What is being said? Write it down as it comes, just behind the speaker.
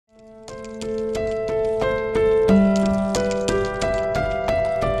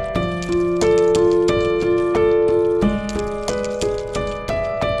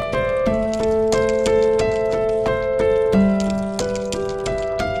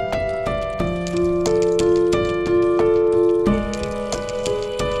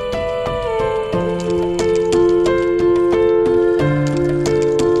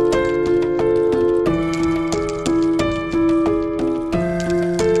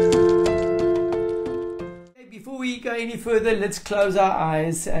any further, let's close our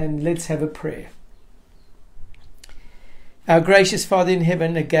eyes and let's have a prayer. Our gracious Father in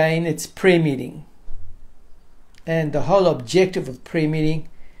heaven, again, it's prayer meeting. And the whole objective of prayer meeting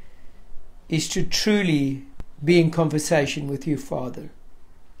is to truly be in conversation with you, Father.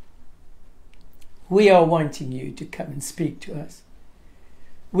 We are wanting you to come and speak to us.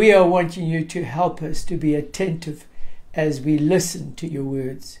 We are wanting you to help us to be attentive as we listen to your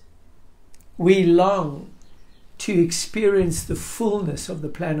words. We long to experience the fullness of the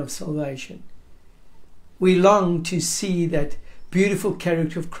plan of salvation. We long to see that beautiful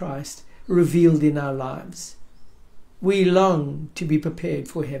character of Christ revealed in our lives. We long to be prepared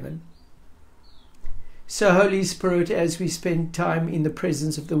for heaven. So, Holy Spirit, as we spend time in the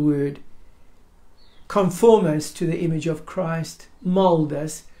presence of the Word, conform us to the image of Christ, mold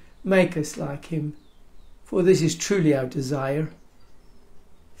us, make us like Him, for this is truly our desire.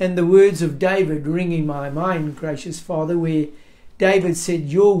 And the words of David ring in my mind, gracious Father, where David said,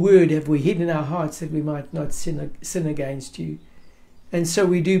 your word have we hid in our hearts that we might not sin against you. And so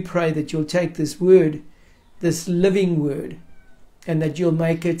we do pray that you'll take this word, this living word, and that you'll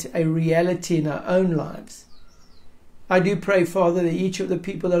make it a reality in our own lives. I do pray, Father, that each of the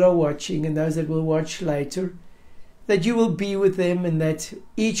people that are watching and those that will watch later, that you will be with them and that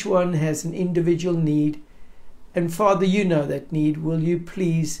each one has an individual need. And Father, you know that need. Will you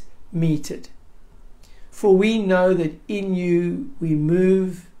please meet it? For we know that in you we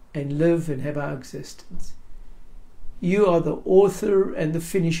move and live and have our existence. You are the author and the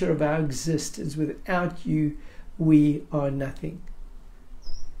finisher of our existence. Without you, we are nothing.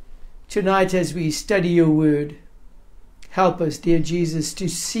 Tonight, as we study your word, help us, dear Jesus, to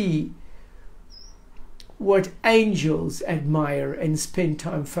see what angels admire and spend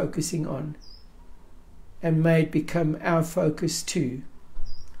time focusing on. And may it become our focus too.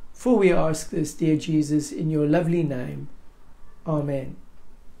 For we ask this, dear Jesus, in your lovely name. Amen.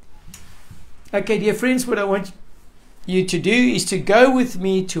 Okay, dear friends, what I want you to do is to go with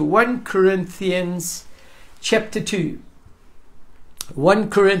me to 1 Corinthians chapter 2. 1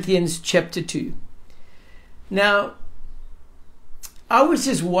 Corinthians chapter 2. Now, I was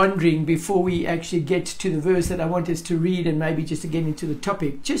just wondering before we actually get to the verse that I want us to read and maybe just to get into the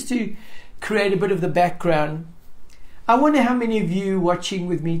topic, just to create a bit of the background. I wonder how many of you watching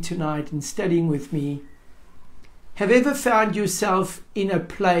with me tonight and studying with me have ever found yourself in a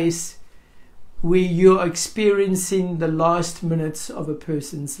place where you're experiencing the last minutes of a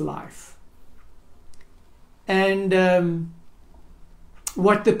person's life. And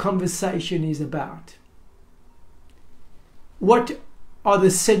what the conversation is about. What are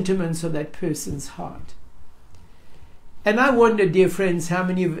the sentiments of that person's heart? And I wonder, dear friends, how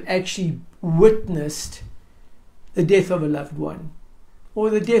many have actually witnessed the death of a loved one or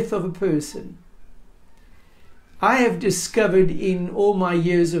the death of a person. I have discovered in all my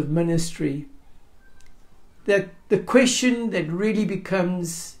years of ministry that the question that really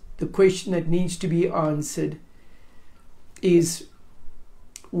becomes the question that needs to be answered is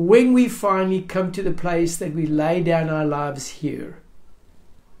when we finally come to the place that we lay down our lives here,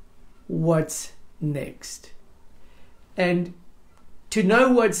 what's next? And to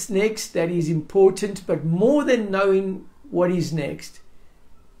know what's next, that is important, but more than knowing what is next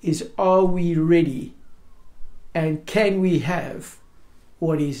is, are we ready and can we have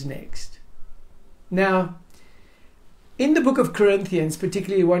what is next? Now, in the book of Corinthians,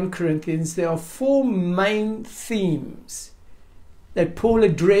 particularly 1 Corinthians, there are 4 main themes that Paul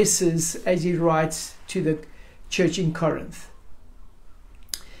addresses as he writes to the church in Corinth.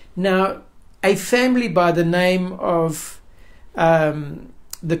 Now, a family by the name of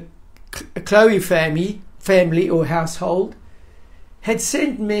the Chloe family or household had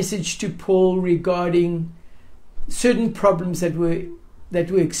sent message to Paul regarding certain problems that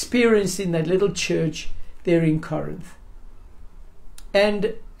were experienced in that little church there in Corinth.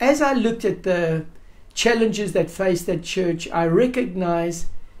 And as I looked at the challenges that faced that church, I recognize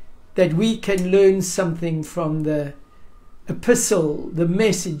that we can learn something from the epistle, the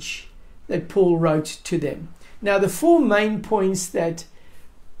message that Paul wrote to them. Now, the 4 main points that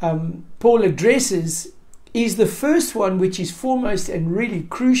Paul addresses is the first one, which is foremost and really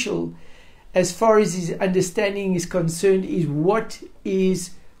crucial as far as his understanding is concerned, is what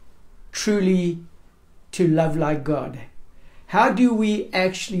is truly to love like God. How do we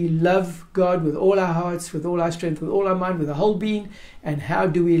actually love God with all our hearts, with all our strength, with all our mind, with the whole being? And how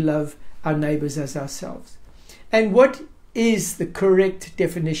do we love our neighbors as ourselves? And what is the correct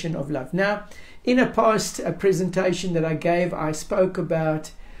definition of love? Now, in a past presentation that I gave, I spoke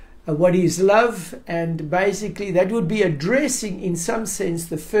about what is love, and basically that would be addressing in some sense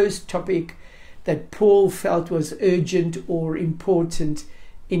the first topic that Paul felt was urgent or important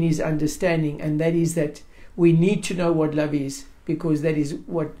in his understanding, and that is that we need to know what love is, because that is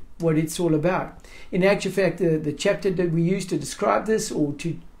what it's all about. In actual fact, the chapter that we used to describe this or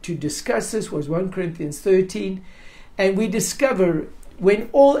to discuss this was 1 Corinthians 13, and we discover when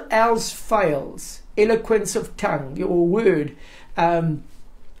all else fails, eloquence of tongue or word,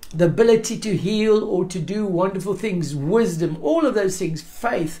 the ability to heal or to do wonderful things, wisdom, all of those things,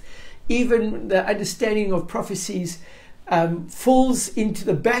 faith, even the understanding of prophecies, falls into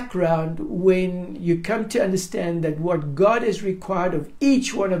the background when you come to understand that what God has required of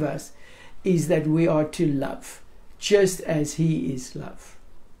each one of us is that we are to love, just as He is love.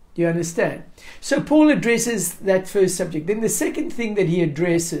 Do you understand? So Paul addresses that first subject. Then the second thing that he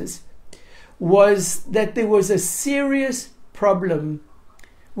addresses was that there was a serious problem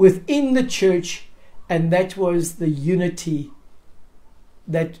within the church, and that was the unity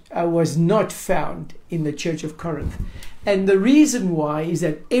that was not found in the church of Corinth. And the reason why is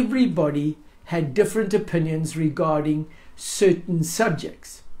that everybody had different opinions regarding certain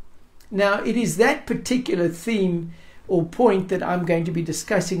subjects. Now, it is that particular theme or point that I'm going to be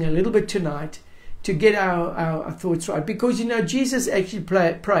discussing a little bit tonight to get our thoughts right. Because, you know, Jesus actually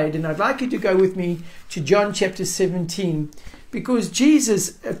prayed, and I'd like you to go with me to John chapter 17, because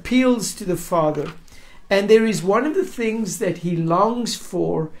Jesus appeals to the Father. And there is one of the things that He longs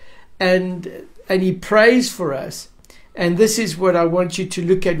for, and He prays for us. And this is what I want you to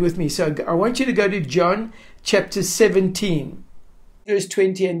look at with me. So I want you to go to John chapter 17, verse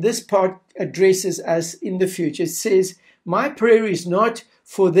 20. And this part addresses us in the future. It says, "My prayer is not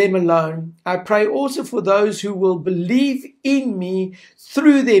for them alone. I pray also for those who will believe in me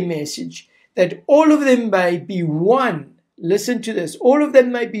through their message, that all of them may be one." Listen to this. "All of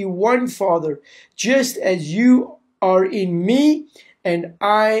them may be one, Father, just as you are in me and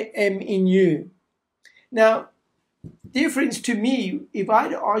I am in you." Now, dear friends, to me, if I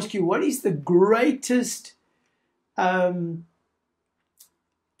had to ask you, what is the greatest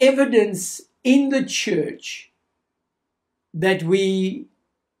evidence in the church that we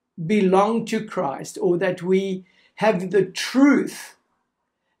belong to Christ, or that we have the truth,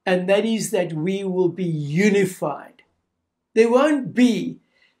 and that is that we will be unified. There won't be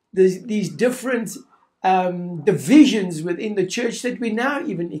these different divisions within the church that we now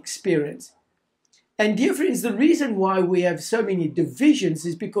even experience. And dear friends, the reason why we have so many divisions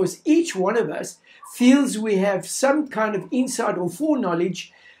is because each one of us feels we have some kind of insight or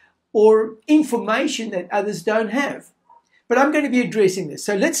foreknowledge or information that others don't have. But I'm going to be addressing this.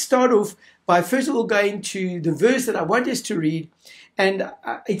 So let's start off by first of all going to the verse that I want us to read. And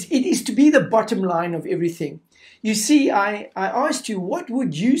it is to be the bottom line of everything. You see, I asked you, what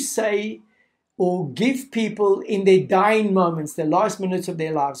would you say or give people in their dying moments, the last minutes of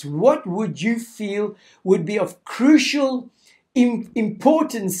their lives? What would you feel would be of crucial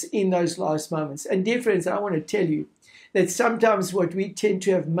importance in those last moments? And dear friends, I want to tell you that sometimes what we tend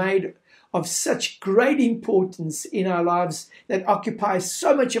to have made of such great importance in our lives that occupies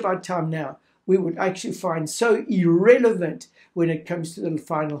so much of our time now, we would actually find so irrelevant when it comes to the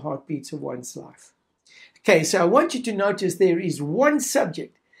final heartbeats of one's life. Okay, so I want you to notice there is one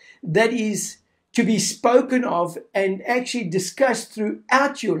subject that is to be spoken of and actually discussed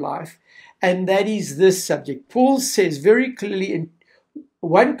throughout your life, and that is this subject. Paul says very clearly in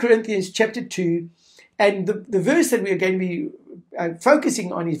 1 Corinthians chapter 2, and the verse that we are going to be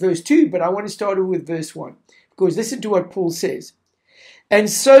focusing on is verse 2, but I want to start with verse 1, because listen to what Paul says. "And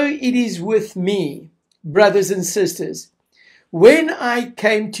so it is with me, brothers and sisters, when I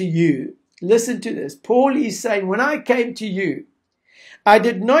came to you," listen to this, Paul is saying, when I came to you, "I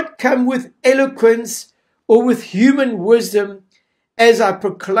did not come with eloquence or with human wisdom, as I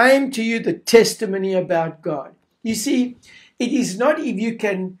proclaimed to you the testimony about God." You see, it is not if you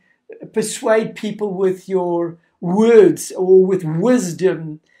can persuade people with your words or with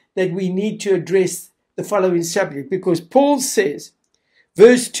wisdom that we need to address the following subject, because Paul says,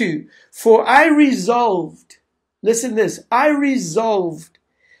 verse 2, "For I resolved," listen to this, "I resolved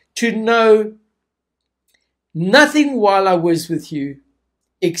to know nothing while I was with you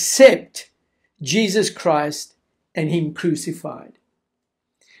except Jesus Christ and Him crucified."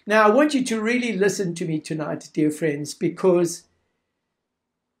 Now, I want you to really listen to me tonight, dear friends, because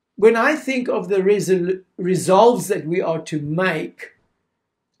when I think of the resolves that we are to make,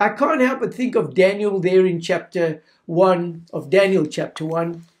 I can't help but think of Daniel there in chapter 1 of Daniel chapter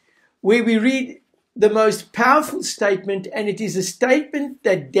 1, where we read the most powerful statement, and it is a statement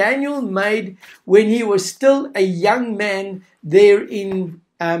that Daniel made when he was still a young man there in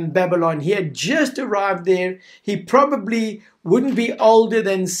Babylon. He had just arrived there. He probably wouldn't be older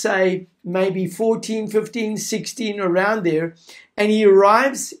than, say, maybe 14, 15, 16, around there. And he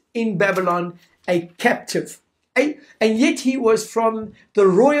arrives in Babylon a captive. And yet he was from the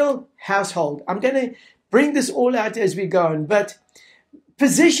royal household. I'm going to bring this all out as we go on. But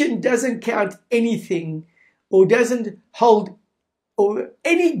position doesn't count anything, or doesn't hold or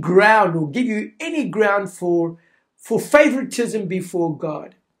any ground, or give you any ground for favoritism before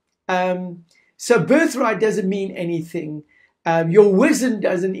God. So birthright doesn't mean anything. Your wisdom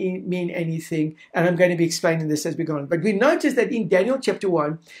doesn't mean anything. And I'm going to be explaining this as we go on. But we notice that in Daniel chapter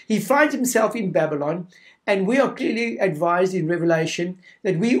 1, he finds himself in Babylon. And we are clearly advised in Revelation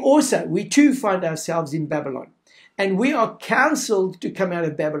that we too find ourselves in Babylon. And we are counseled to come out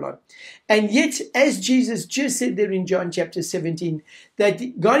of Babylon. And yet, as Jesus just said there in John chapter 17,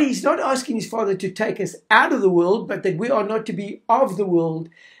 that God is not asking his Father to take us out of the world, but that we are not to be of the world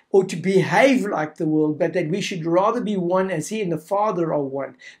or to behave like the world, but that we should rather be one as he and the Father are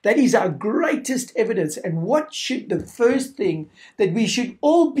one. That is our greatest evidence. And what should the first thing that we should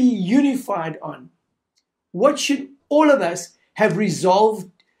all be unified on? What should all of us have resolved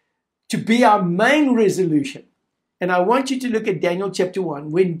to be our main resolution? And I want you to look at Daniel chapter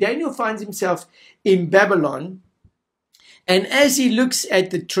 1. When Daniel finds himself in Babylon, and as he looks at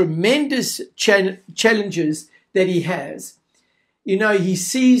the tremendous challenges that he has, he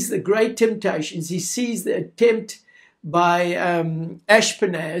sees the great temptations. He sees the attempt by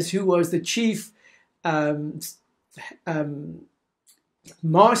Ashpenaz, who was the chief or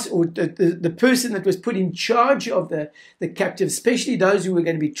the person that was put in charge of the captives, especially those who were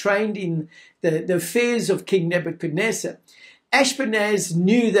going to be trained in the affairs of King Nebuchadnezzar. Ashpenaz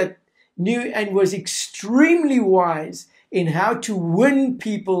knew and was extremely wise in how to win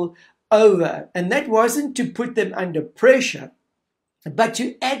people over. And that wasn't to put them under pressure, but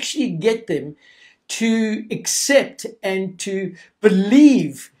to actually get them to accept and to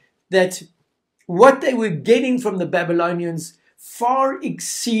believe that what they were getting from the Babylonians far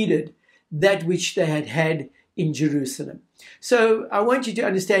exceeded that which they had in Jerusalem. So I want you to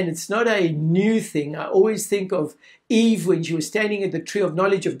understand it's not a new thing. I always think of Eve when she was standing at the tree of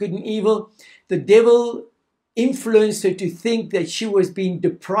knowledge of good and evil. The devil influenced her to think that she was being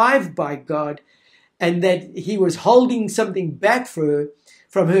deprived by God and that he was holding something back from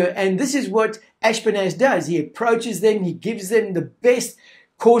her. And this is what Ashpenaz does. He approaches them. He gives them the best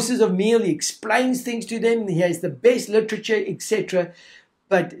courses of meal. He explains things to them. He has the best literature, etc.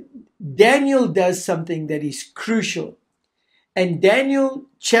 But Daniel does something that is crucial. And Daniel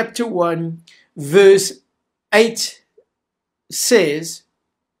chapter 1 verse 8 says,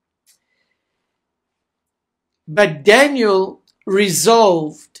 "But Daniel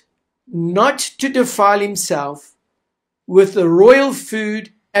resolved not to defile himself with the royal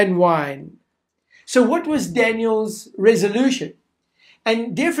food and wine." So what was Daniel's resolution?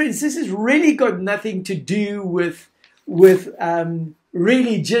 And dear friends, this has really got nothing to do with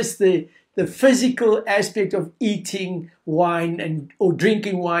really just the physical aspect of eating wine or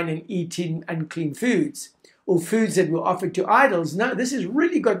drinking wine and eating unclean foods or foods that were offered to idols. No, this has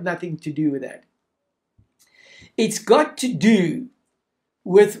really got nothing to do with that. It's got to do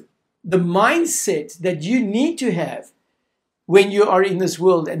with the mindset that you need to have when you are in this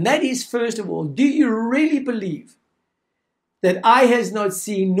world. And that is, first of all, do you really believe that eye has not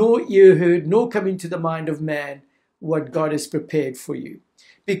seen, nor ear heard, nor come into the mind of man what God has prepared for you?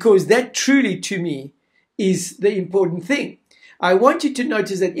 Because that truly, to me, is the important thing. I want you to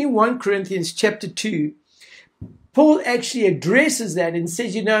notice that in 1 Corinthians chapter 2, Paul actually addresses that and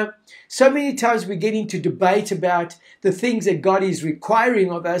says, so many times we get into debate about the things that God is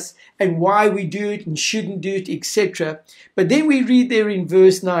requiring of us and why we do it and shouldn't do it, etc. But then we read there in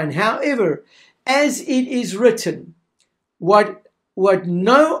verse 9, "However, as it is written, what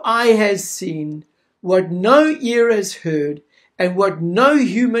no eye has seen, what no ear has heard, and what no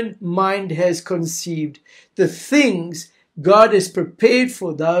human mind has conceived, the things God has prepared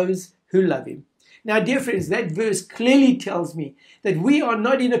for those who love him." Now, dear friends, that verse clearly tells me that we are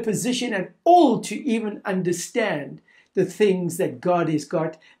not in a position at all to even understand the things that God has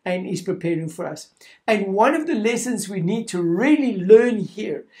got and is preparing for us. And one of the lessons we need to really learn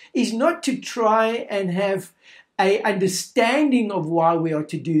here is not to try and have an understanding of why we are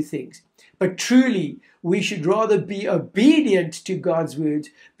to do things, but truly we should rather be obedient to God's words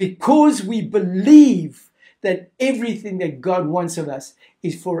because we believe that everything that God wants of us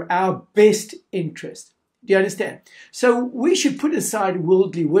is for our best interest. Do you understand? So we should put aside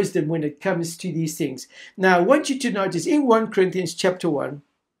worldly wisdom when it comes to these things. Now, I want you to notice in 1 Corinthians chapter 1,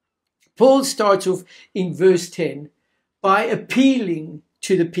 Paul starts off in verse 10 by appealing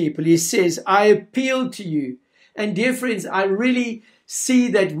to the people. He says, I appeal to you. And dear friends, I really see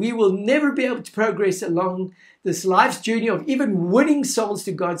that we will never be able to progress along this life's journey of even winning souls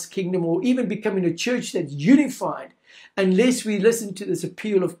to God's kingdom or even becoming a church that's unified unless we listen to this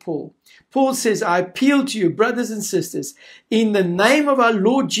appeal of Paul. Paul says, I appeal to you, brothers and sisters, in the name of our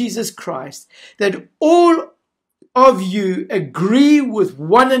Lord Jesus Christ, that all of you agree with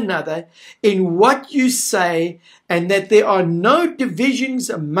one another in what you say, and that there are no divisions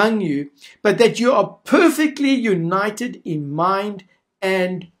among you, but that you are perfectly united in mind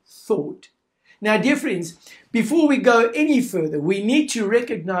and thought. Now, dear friends, before we go any further, we need to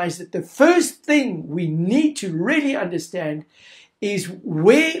recognize that the first thing we need to really understand is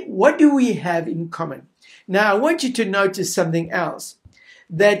what do we have in common? Now, I want you to notice something else,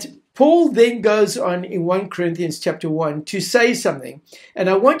 that Paul then goes on in 1 Corinthians chapter 1 to say something. And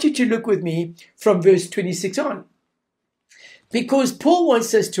I want you to look with me from verse 26 on. Because Paul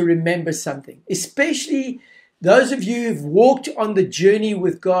wants us to remember something, especially those of you who've walked on the journey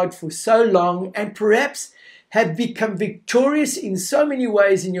with God for so long and perhaps have become victorious in so many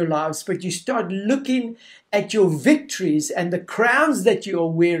ways in your lives, but you start looking at your victories and the crowns that you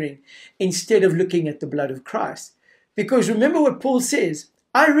are wearing instead of looking at the blood of Christ. Because remember what Paul says,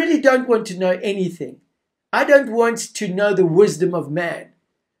 I really don't want to know anything. I don't want to know the wisdom of man,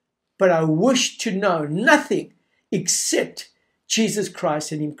 but I wish to know nothing except Jesus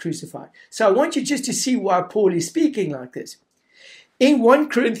Christ and Him crucified. So I want you just to see why Paul is speaking like this. In 1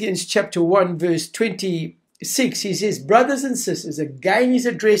 Corinthians chapter 1 verse 26, he says, brothers and sisters, again he's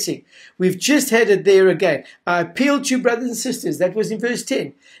addressing. We've just had it there again. I appeal to you, brothers and sisters. That was in verse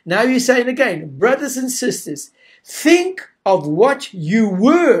 10. Now he's saying again, brothers and sisters, think of what you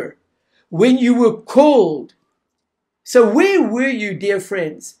were when you were called. So where were you, dear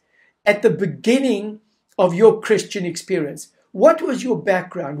friends, at the beginning of your Christian experience? What was your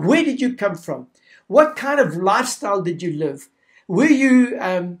background? Where did you come from? What kind of lifestyle did you live? Were you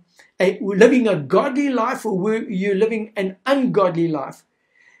living a godly life, or were you living an ungodly life?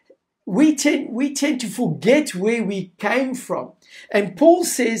 We tend to forget where we came from. And Paul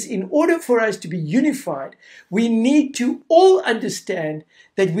says in order for us to be unified, we need to all understand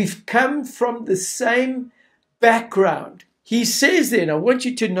that we've come from the same background. He says then, I want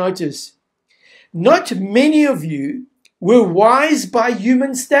you to notice, not many of you were wise by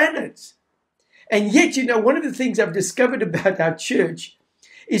human standards. And yet, one of the things I've discovered about our church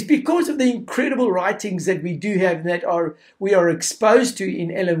is because of the incredible writings that we do have that we are exposed to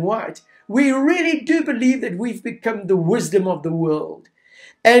in Ellen White, we really do believe that we've become the wisdom of the world.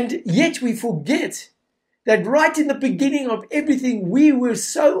 And yet we forget that right in the beginning of everything, we were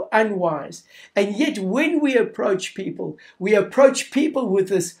so unwise. And yet when we approach people with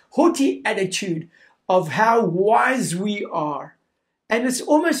this haughty attitude of how wise we are. And it's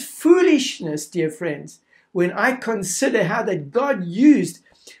almost foolishness, dear friends, when I consider how that God used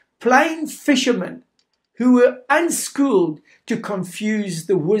plain fishermen who were unschooled to confuse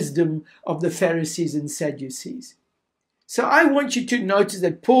the wisdom of the Pharisees and Sadducees. So I want you to notice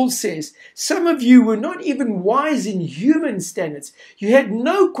that Paul says, some of you were not even wise in human standards. You had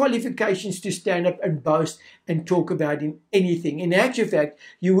no qualifications to stand up and boast and talk about in anything. In actual fact,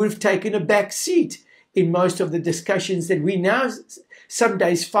 you would have taken a back seat in most of the discussions that we now some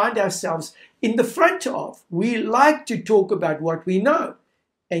days find ourselves in the front of. We like to talk about what we know.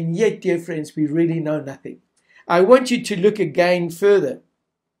 And yet, dear friends, we really know nothing. I want you to look again further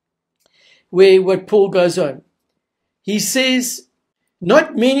where what Paul goes on. He says,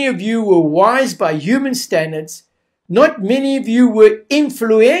 not many of you were wise by human standards. Not many of you were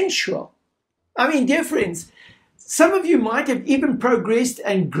influential. I mean, dear friends, some of you might have even progressed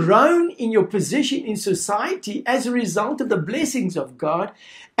and grown in your position in society as a result of the blessings of God,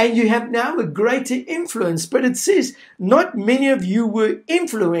 and you have now a greater influence. But it says, not many of you were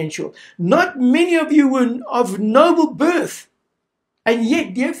influential. Not many of you were of noble birth. And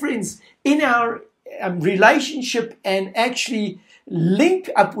yet, dear friends, in our relationship and actually link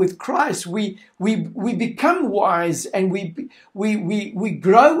up with Christ, we become wise, and we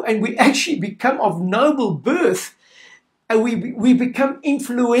grow, and we actually become of noble birth, and we become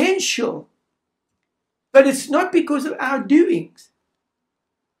influential. But it's not because of our doings.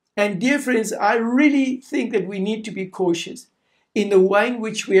 And dear friends, I really think that we need to be cautious in the way in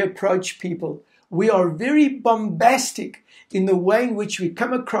which we approach people. We are very bombastic in the way in which we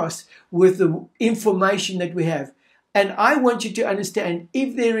come across with the information that we have. And I want you to understand,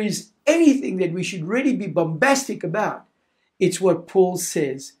 if there is anything that we should really be bombastic about, it's what Paul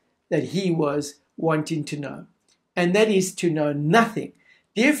says that he was wanting to know. And that is to know nothing.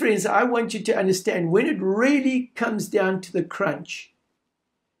 Dear friends, I want you to understand, when it really comes down to the crunch,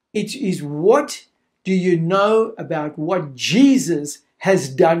 It is, what do you know about what Jesus has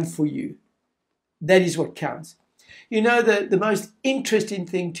done for you? That is what counts. You know, the most interesting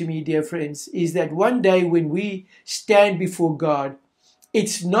thing to me, dear friends, is that one day when we stand before God,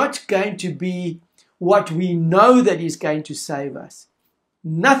 it's not going to be what we know that is going to save us.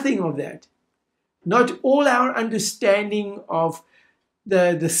 Nothing of that. Not all our understanding of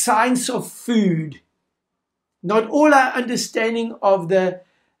the science of food, not all our understanding of the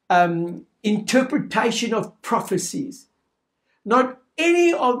interpretation of prophecies, not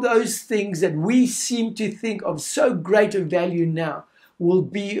any of those things that we seem to think of so great a value now will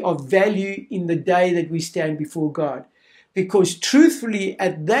be of value in the day that we stand before God. Because truthfully,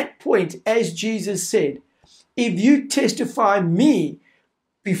 at that point, as Jesus said, if you testify me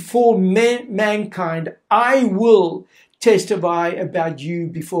before mankind, I will testify about you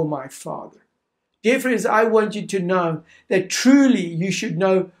before my Father. Dear friends, I want you to know that truly you should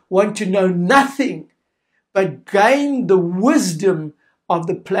want to know nothing but gain the wisdom of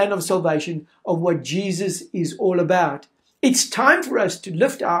the plan of salvation, of what Jesus is all about. It's time for us to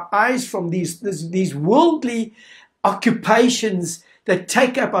lift our eyes from these worldly occupations that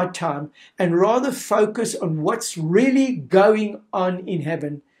take up our time and rather focus on what's really going on in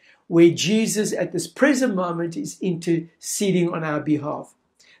heaven, where Jesus at this present moment is interceding on our behalf.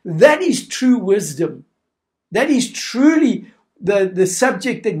 That is true wisdom. That is truly the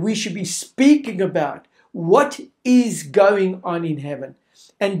subject that we should be speaking about. What is going on in heaven?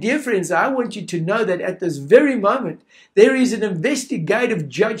 And dear friends, I want you to know that at this very moment, there is an investigative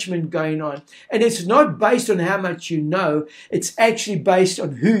judgment going on. And it's not based on how much you know. It's actually based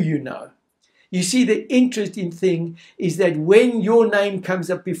on who you know. You see, the interesting thing is that when your name comes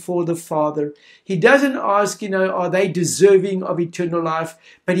up before the Father, he doesn't ask, are they deserving of eternal life?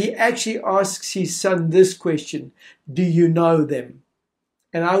 But he actually asks his son this question: do you know them?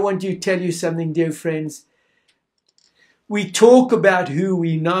 And I want to tell you something, dear friends. We talk about who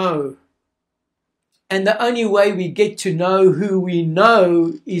we know. And the only way we get to know who we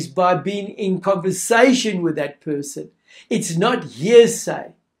know is by being in conversation with that person. It's not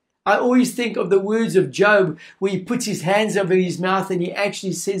hearsay. I always think of the words of Job, where he puts his hands over his mouth and he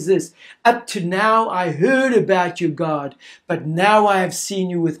actually says this: up to now I heard about you, God, but now I have seen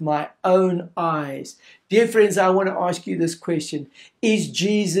you with my own eyes. Dear friends, I want to ask you this question: is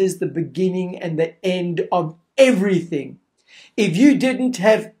Jesus the beginning and the end of everything? If you didn't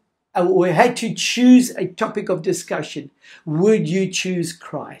have or had to choose a topic of discussion, would you choose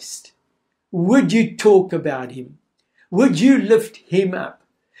Christ? Would you talk about him? Would you lift him up?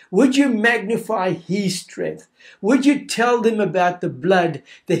 Would you magnify his strength? Would you tell them about the blood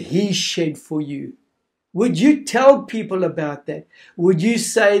that he shed for you? Would you tell people about that? Would you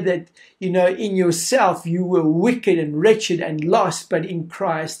say that, in yourself you were wicked and wretched and lost, but in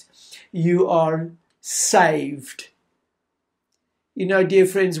Christ you are saved? Dear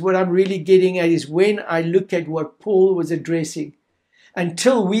friends, what I'm really getting at is, when I look at what Paul was addressing,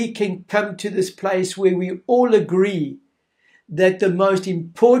 until we can come to this place where we all agree that the most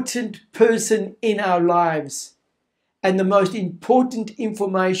important person in our lives and the most important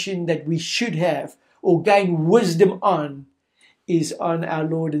information that we should have or gain wisdom on is on our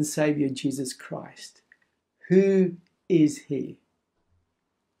Lord and Savior Jesus Christ. Who is he?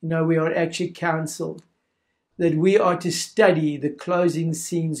 We are actually counseled that we are to study the closing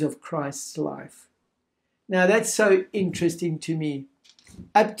scenes of Christ's life. Now that's so interesting to me.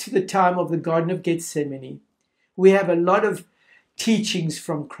 Up to the time of the Garden of Gethsemane, we have a lot of teachings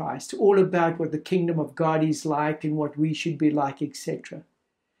from Christ, all about what the kingdom of God is like and what we should be like, etc.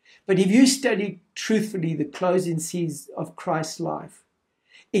 But if you study truthfully the closing scenes of Christ's life,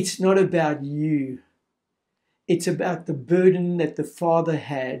 it's not about you. It's about the burden that the Father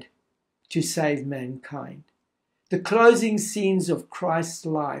had to save mankind. The closing scenes of Christ's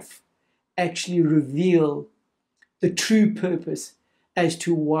life actually reveal the true purpose as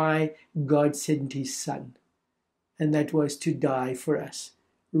to why God sent his Son, and that was to die for us,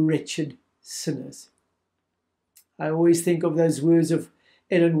 wretched sinners. I always think of those words of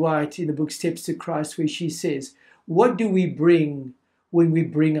Ellen White in the book Steps to Christ, where she says, what do we bring when we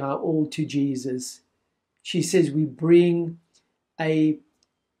bring our all to Jesus? She says we bring a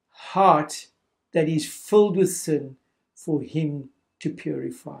heart that is filled with sin for him to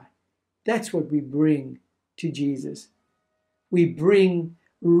purify. That's what we bring to Jesus. We bring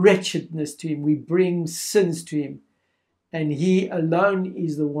wretchedness to him. We bring sins to him. And he alone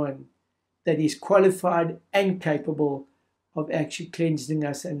is the one that is qualified and capable of actually cleansing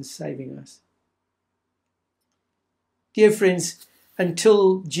us and saving us. Dear friends,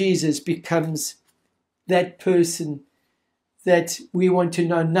 until Jesus becomes that person that we want to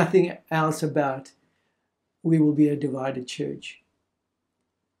know nothing else about, we will be a divided church.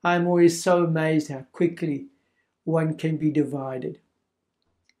 I'm always so amazed how quickly one can be divided.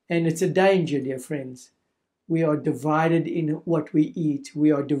 And it's a danger, dear friends. We are divided in what we eat.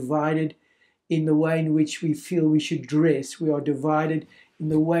 We are divided in the way in which we feel we should dress. We are divided in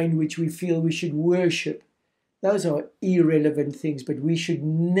the way in which we feel we should worship. Those are irrelevant things, but we should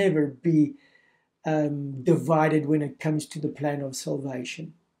never be divided when it comes to the plan of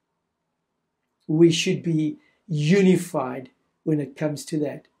salvation. We should be unified when it comes to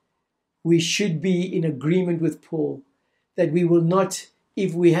that. We should be in agreement with Paul that we will not,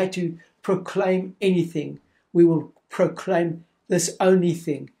 if we had to proclaim anything, we will proclaim this only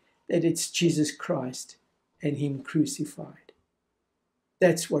thing, that it's Jesus Christ and Him crucified.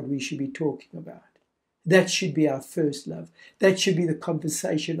 That's what we should be talking about. That should be our first love. That should be the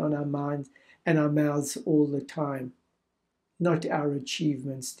conversation on our minds and our mouths all the time, not our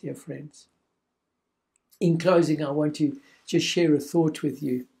achievements, dear friends. In closing, I want to just share a thought with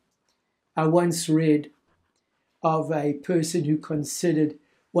you. I once read of a person who considered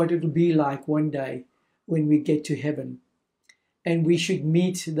what it will be like one day when we get to heaven, and we should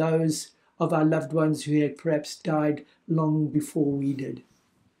meet those of our loved ones who had perhaps died long before we did.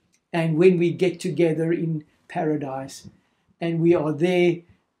 And when we get together in paradise and we are there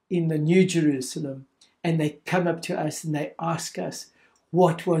in the New Jerusalem, and they come up to us and they ask us,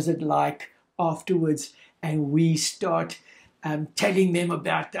 what was it like afterwards? And we start telling them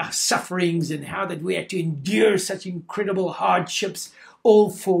about our sufferings and how that we had to endure such incredible hardships, all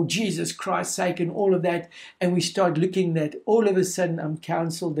for Jesus Christ's sake and all of that. And we start looking at, all of a sudden I'm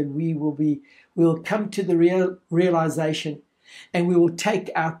counseled that we'll come to the realization, and we will take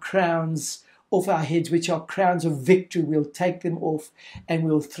our crowns off our heads, which are crowns of victory. We'll take them off and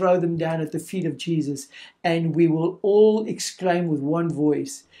we'll throw them down at the feet of Jesus. And we will all exclaim with one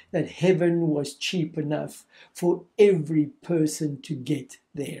voice that heaven was cheap enough for every person to get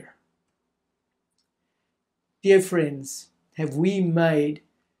there. Dear friends, have we made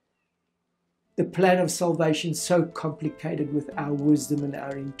the plan of salvation so complicated with our wisdom and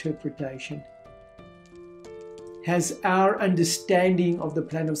our interpretation? Has our understanding of the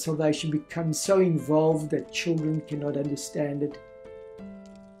plan of salvation become so involved that children cannot understand it?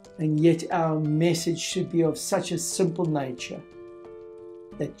 And yet our message should be of such a simple nature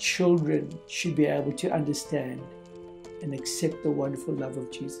that children should be able to understand and accept the wonderful love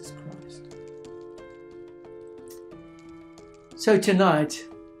of Jesus Christ. So tonight,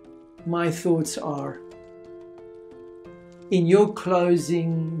 my thoughts are, in your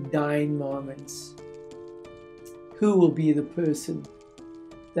closing dying moments, who will be the person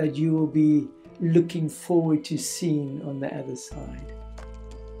that you will be looking forward to seeing on the other side?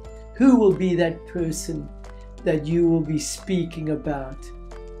 Who will be that person that you will be speaking about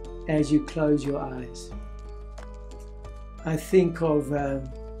as you close your eyes? I think of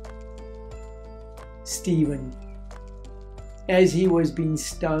Stephen as he was being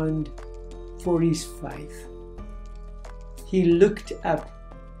stoned for his faith. He looked up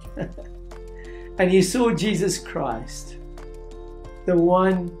and he saw Jesus Christ, the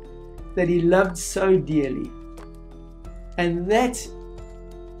one that he loved so dearly. And that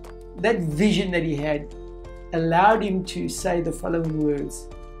vision that he had allowed him to say the following words,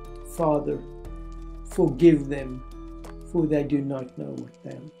 Father, forgive them, for they do not know what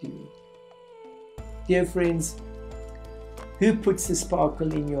they are doing. Dear friends, who puts the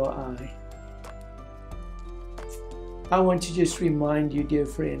sparkle in your eye? I want to just remind you, dear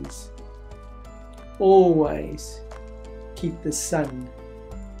friends, always keep the sun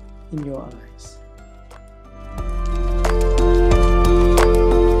in your eyes.